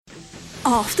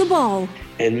Off the ball.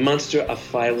 And Munster are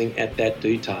failing at that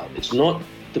detail. It's not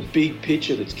the big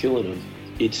picture that's killing them.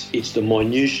 It's the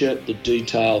minutiae, the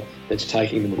detail that's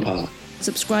taking them apart.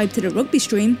 Subscribe to the rugby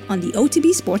stream on the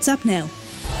OTB Sports app now.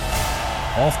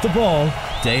 Off the Ball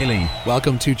Daily.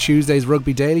 Welcome to Tuesday's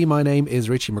Rugby Daily. My name is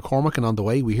Richie McCormack, and on the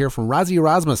way we hear from Rassie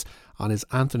Erasmus on his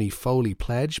Anthony Foley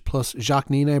pledge, plus Jacques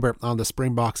Nienaber on the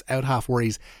Springboks out-half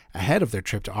worries ahead of their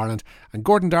trip to Ireland, and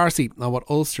Gordon Darcy on what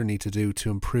Ulster need to do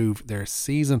to improve their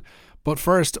season. But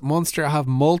first, Munster have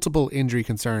multiple injury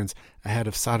concerns ahead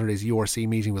of Saturday's URC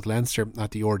meeting with Leinster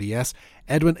at the RDS.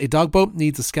 Edwin Idogbo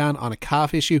needs a scan on a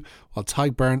calf issue, while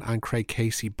Tadhg Beirne and Craig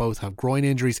Casey both have groin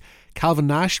injuries. Calvin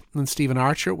Nash and Stephen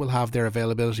Archer will have their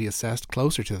availability assessed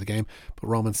closer to the game, but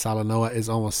Roman Salanoa is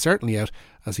almost certainly out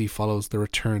as he follows the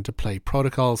return to play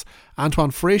protocols.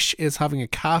 Antoine Frisch is having a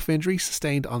calf injury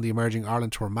sustained on the Emerging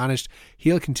Ireland Tour managed.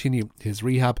 He'll continue his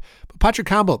rehab, but Patrick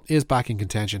Campbell is back in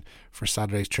contention for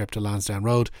Saturday's trip to Lansdowne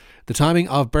Road. The timing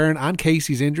of Beirne and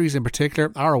Casey's injuries in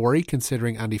particular are a worry,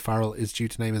 considering Andy Farrell is due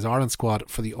to name his Ireland squad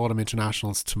for the Autumn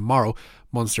Internationals tomorrow.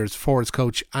 Munster's forwards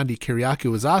coach Andy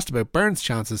Kyriakou was asked about Beirne's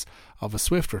chances of a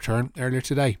swift return earlier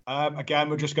today. Again,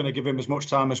 we're just going to give him as much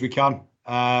time as we can.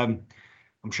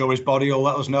 I'm sure his body will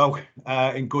let us know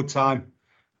in good time.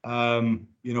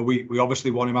 We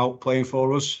obviously want him out playing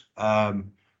for us,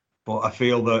 but I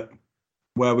feel that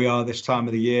where we are this time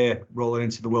of the year, rolling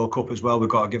into the World Cup as well, we've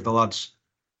got to give the lads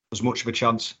as much of a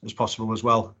chance as possible as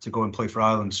well to go and play for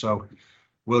Ireland. So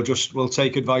we'll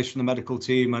take advice from the medical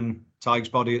team and Tadhg's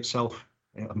body itself.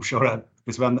 I'm sure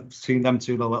between them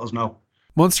two, they'll let us know.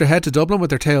 Munster head to Dublin with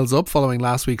their tails up following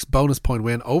last week's bonus point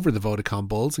win over the Vodacom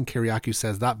Bulls, and Kyriakou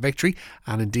says that victory,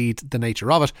 and indeed the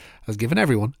nature of it, has given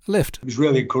everyone a lift. It was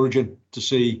really encouraging to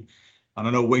see, and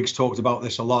I know Wiggs talked about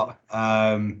this a lot,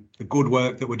 the good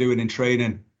work that we're doing in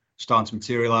training starting to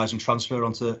materialise and transfer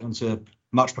onto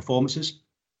match performances.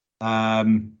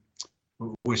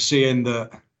 We're seeing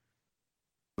that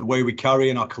the way we carry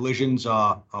and our collisions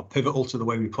are pivotal to the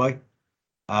way we play.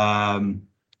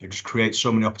 It just creates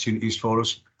so many opportunities for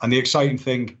us. And the exciting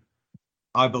thing,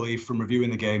 I believe, from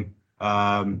reviewing the game,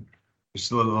 there's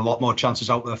still a lot more chances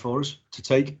out there for us to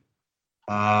take.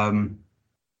 But,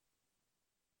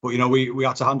 we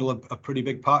had to handle a pretty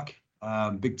big pack,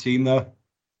 big team there.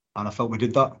 And I felt we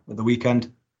did that at the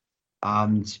weekend.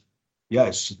 And, yeah,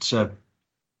 it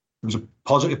was a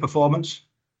positive performance,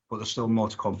 but there's still more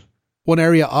to come. One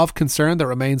area of concern that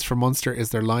remains for Munster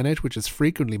is their lineout, which has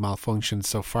frequently malfunctioned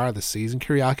so far this season.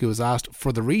 Kyriakou was asked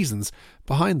for the reasons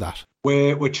behind that.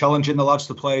 We're challenging the lads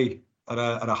to play at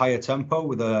a higher tempo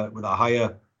with a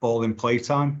higher ball in play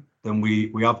time than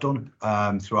we have done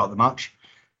throughout the match,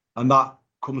 and that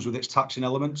comes with its taxing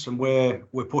elements. And we're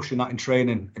pushing that in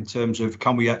training in terms of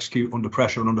can we execute under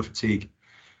pressure and under fatigue,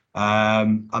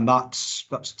 and that's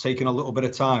taken a little bit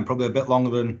of time, probably a bit longer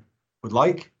than we'd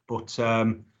like, but.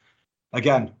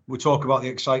 Again, we talk about the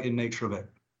exciting nature of it.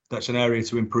 That's an area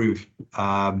to improve,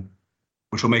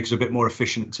 which will make us a bit more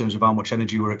efficient in terms of how much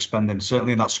energy we're expending.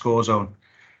 Certainly in that score zone,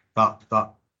 that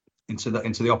into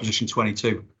the opposition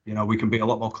 22. We can be a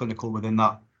lot more clinical within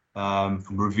that, and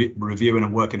reviewing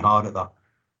and working hard at that.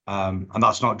 And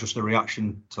that's not just a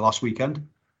reaction to last weekend.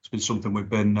 It's been something we've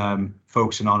been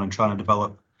focusing on and trying to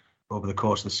develop over the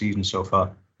course of the season so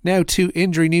far. Now to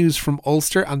injury news from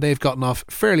Ulster, and they've gotten off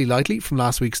fairly lightly from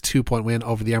last week's 2-point win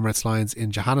over the Emirates Lions in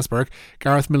Johannesburg.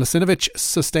 Gareth Milicinovic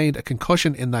sustained a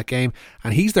concussion in that game,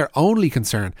 and he's their only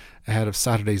concern ahead of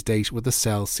Saturday's date with the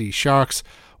Cell C Sharks.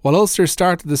 While Ulster's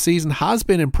start to the season has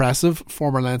been impressive,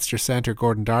 former Leinster centre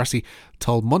Gordon Darcy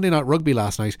told Monday Night Rugby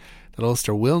last night that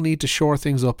Ulster will need to shore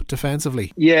things up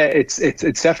defensively. Yeah, it's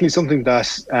definitely something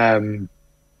that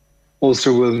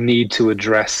Ulster will need to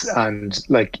address, and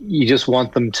you just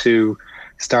want them to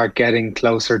start getting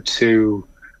closer to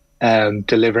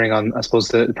delivering on, I suppose,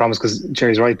 the promise, because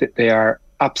Jerry's right that they are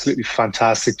absolutely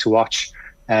fantastic to watch,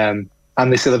 and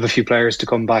they still have a few players to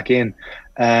come back in,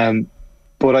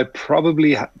 but I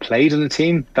probably played in a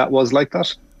team that was like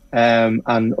that,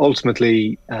 and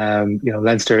ultimately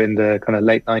Leinster in the kind of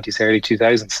late 90s, early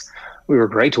 2000s, we were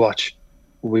great to watch.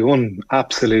 We won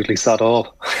absolutely sod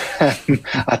all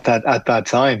at that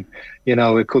time.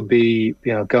 It could be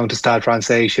going to Stade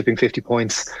Francais, shipping 50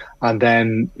 points, and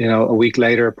then a week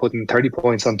later putting 30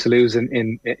 points on Toulouse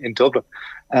in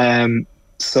Dublin.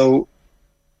 So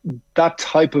that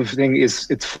type of thing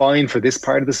it's fine for this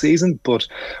part of the season, but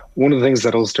one of the things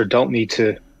that Ulster don't need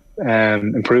to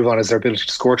improve on is their ability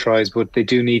to score tries, but they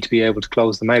do need to be able to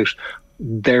close them out.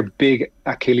 Their big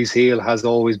Achilles heel has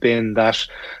always been that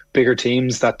bigger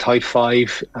teams, that tight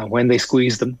five, when they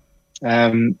squeeze them,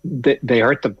 they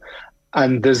hurt them.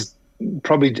 And there's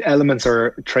probably elements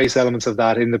or trace elements of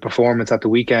that in the performance at the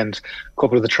weekend. A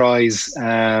couple of the tries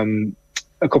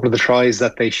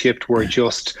that they shipped were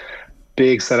just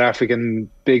big South African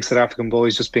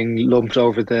boys just being lumped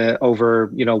over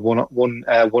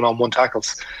one-on-one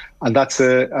tackles, and that's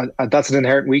an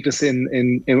inherent weakness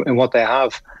in what they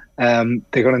have.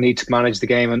 They're going to need to manage the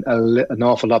game an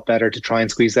awful lot better to try and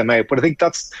squeeze them out. But I think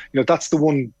that's the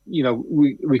one,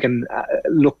 we can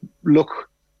look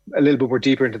a little bit more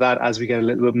deeper into that as we get a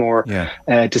little bit more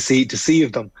to see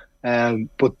of them.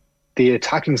 But the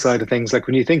attacking side of things, like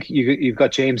when you think you've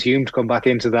got James Hume to come back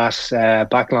into that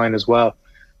back line as well,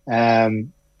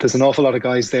 there's an awful lot of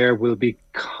guys there will be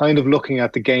kind of looking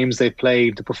at the games they've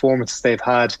played, the performances they've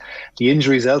had, the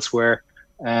injuries elsewhere.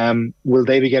 Will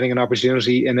they be getting an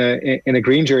opportunity in a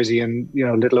green jersey in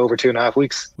a little over 2.5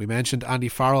 weeks? We mentioned Andy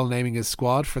Farrell naming his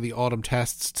squad for the autumn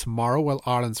tests tomorrow, while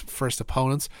Ireland's first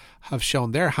opponents have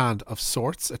shown their hand of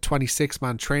sorts. A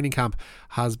 26-man training camp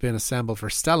has been assembled for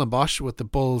Stellenbosch, with the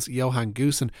Bulls' Johan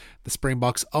Goosen, the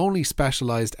Springboks' only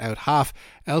specialised out half.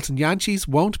 Elton Jantjies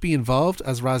won't be involved,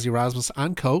 as Rassie Erasmus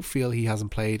and co feel he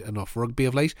hasn't played enough rugby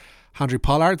of late. Handré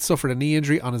Pollard suffered a knee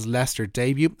injury on his Leicester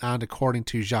debut, and according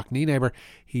to Jacques Nienaber,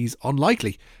 he's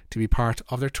unlikely to be part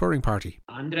of their touring party.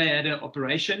 Andre had an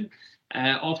operation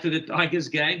after the Tigers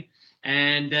game,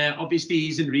 and obviously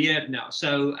he's in rehab now,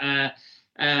 so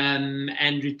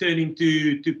and returning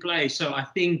to play. So I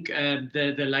think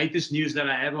the latest news that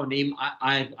I have on him,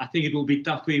 I think it will be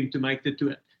tough for him to make the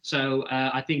tour. So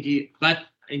I think but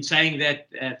in saying that,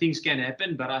 things can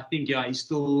happen, but I think he's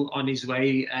still on his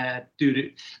way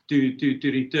to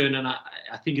return, and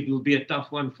I think it will be a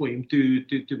tough one for him to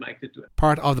make the tour.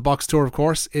 Part of the Box Tour, of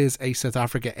course, is a South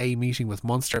Africa A meeting with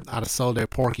Munster at a sold-out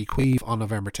Páirc Uí Chaoimh on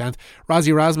November 10th. Rassie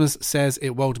Erasmus says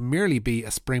it won't merely be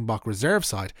a Springbok reserve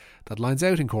side that lines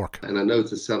out in Cork. And I know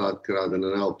it's a sellout crowd, and I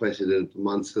know how passionate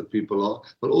Munster people are,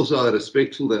 but also how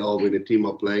respectful they are when the team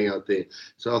are playing out there.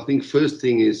 So I think first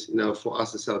thing is, for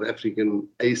us as South African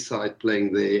A side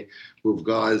playing there with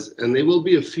guys, and there will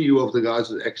be a few of the guys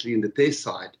who are actually in the test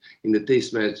side, in the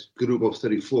test match group of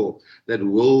 34, that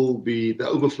will be the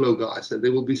overflow guys, and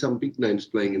there will be some big names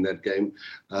playing in that game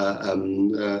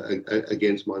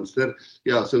against Munster.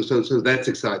 So that's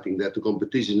exciting, that the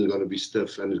competition is going to be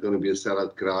stiff and it's going to be a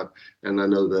sellout crowd, and I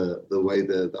know the way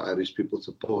the Irish people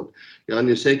support. On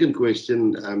your second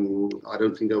question, I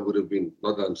don't think I would have been,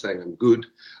 not that I'm saying I'm good,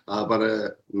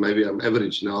 but maybe I'm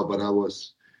average now, but I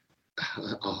was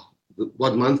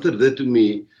what Munster did to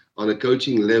me on a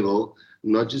coaching level,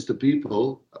 not just the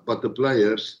people, but the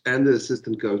players and the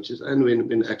assistant coaches, and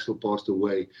when Axel passed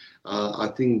away, I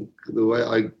think the way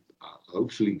I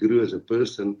hopefully grew as a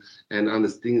person and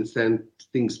understand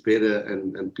things better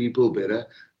and people better,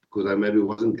 because I maybe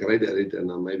wasn't great at it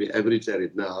and I'm maybe average at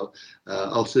it now,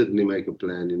 I'll certainly make a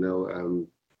plan,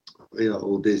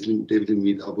 I'll definitely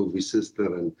meet up with his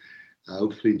sister, and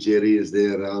hopefully Jerry is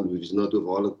there around, which is not with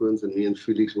Harlequins, and me and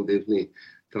Felix will definitely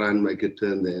try and make a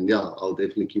turn there. And I'll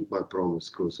definitely keep my promise,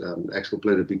 because Axel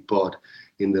played a big part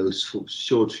in those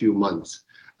short few months.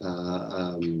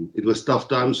 It was tough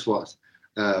times for us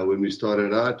when we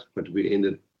started out, but we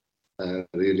ended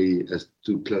really as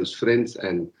two close friends,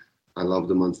 and I love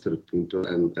the Munster people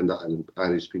and the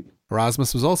Irish people.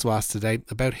 Erasmus was also asked today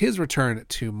about his return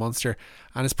to Munster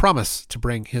and his promise to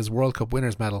bring his World Cup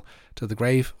winners' medal to the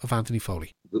grave of Anthony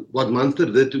Foley. What Munster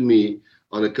did to me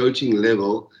on a coaching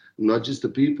level, not just the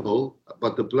people,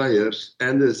 but the players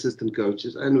and the assistant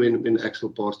coaches, and when Axel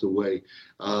passed away,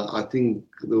 I think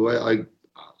the way I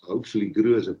hopefully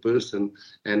grew as a person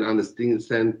and understand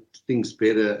things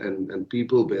better and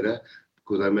people better,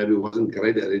 because I maybe wasn't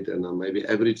great at it and I'm maybe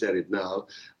average at it now,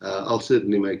 I'll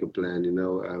certainly make a plan,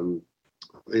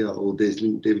 I'll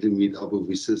definitely meet up with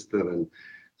his sister, and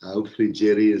hopefully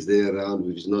Jerry is there around,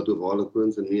 which is not with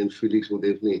Harlequins, and me and Felix will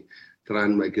definitely try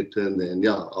and make a turn there. And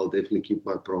I'll definitely keep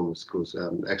my promise, because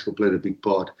Axel played a big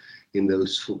part in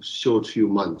those short few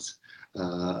months.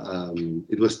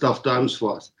 It was tough times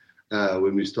for us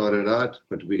when we started out,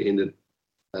 but we ended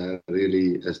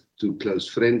really as two close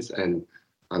friends, and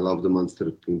I love the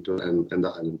Munster people and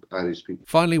the Irish people.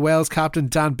 Finally, Wales captain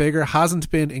Dan Biggar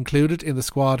hasn't been included in the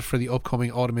squad for the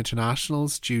upcoming autumn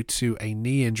internationals due to a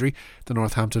knee injury. The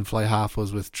Northampton fly half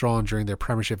was withdrawn during their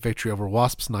Premiership victory over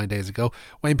Wasps 9 days ago.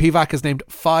 Wayne Pivac has named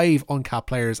 5 uncapped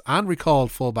players and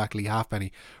recalled fullback Lee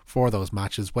Halfpenny for those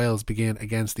matches. Wales begin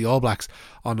against the All Blacks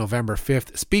on November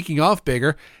 5th. Speaking of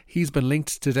Biggar, he's been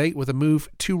linked to date with a move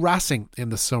to Racing in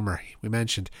the summer. We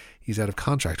mentioned he's out of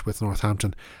contract with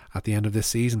Northampton at the end of this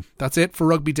season. That's it for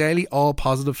Rugby Daily. All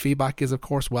positive feedback is of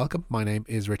course welcome. My name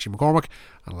is Richie McCormack,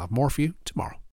 and I'll have more for you tomorrow.